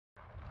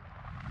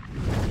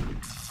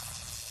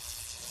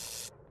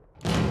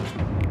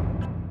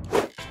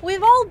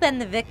We've all been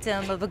the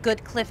victim of a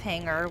good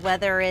cliffhanger,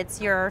 whether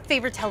it's your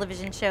favorite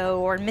television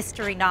show or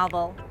mystery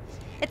novel.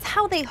 It's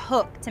how they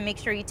hook to make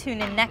sure you tune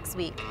in next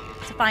week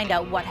to find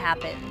out what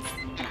happens.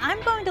 And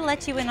I'm going to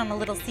let you in on a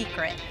little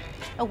secret,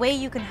 a way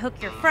you can hook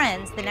your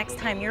friends the next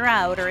time you're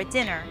out or at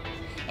dinner.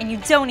 And you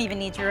don't even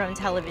need your own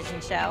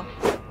television show.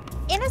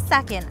 In a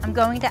second, I'm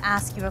going to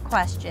ask you a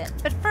question,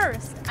 but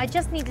first, I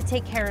just need to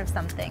take care of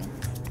something.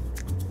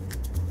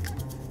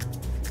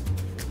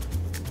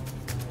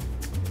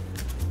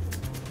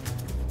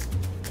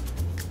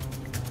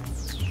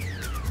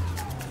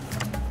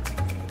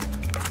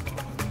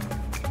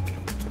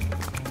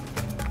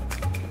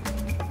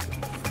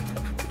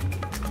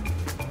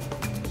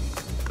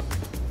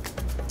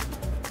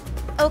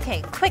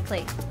 Okay,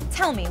 quickly,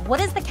 tell me, what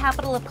is the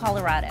capital of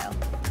Colorado?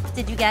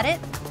 Did you get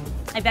it?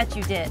 I bet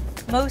you did.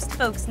 Most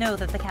folks know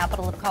that the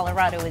capital of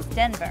Colorado is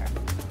Denver.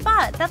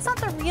 But that's not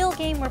the real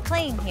game we're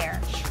playing here.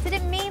 Did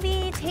it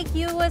maybe take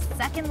you a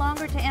second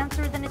longer to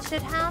answer than it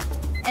should have?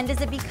 And is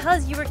it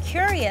because you were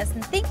curious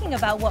and thinking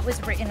about what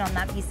was written on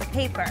that piece of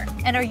paper?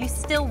 And are you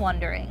still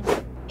wondering?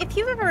 If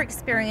you've ever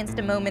experienced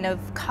a moment of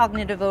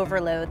cognitive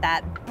overload,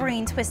 that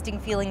brain-twisting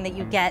feeling that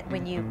you get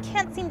when you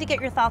can't seem to get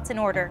your thoughts in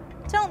order,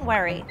 don't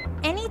worry.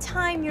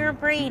 Anytime your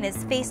brain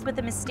is faced with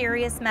a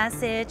mysterious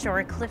message or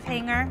a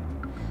cliffhanger,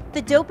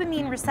 the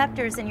dopamine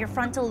receptors in your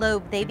frontal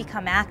lobe, they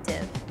become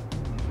active.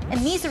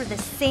 And these are the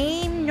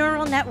same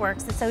neural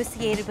networks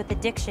associated with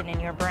addiction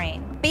in your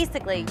brain.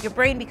 Basically, your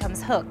brain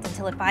becomes hooked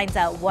until it finds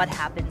out what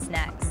happens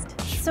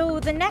next. So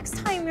the next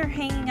time you're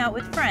hanging out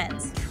with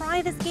friends,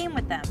 try this game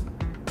with them.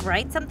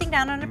 Write something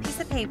down on a piece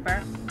of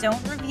paper,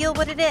 don't reveal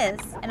what it is,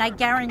 and I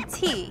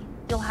guarantee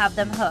you'll have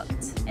them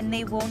hooked, and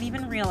they won't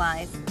even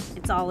realize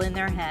it's all in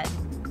their head.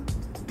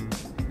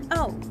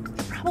 Oh,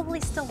 you're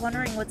probably still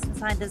wondering what's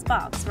inside this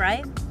box,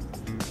 right?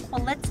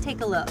 Well, let's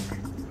take a look.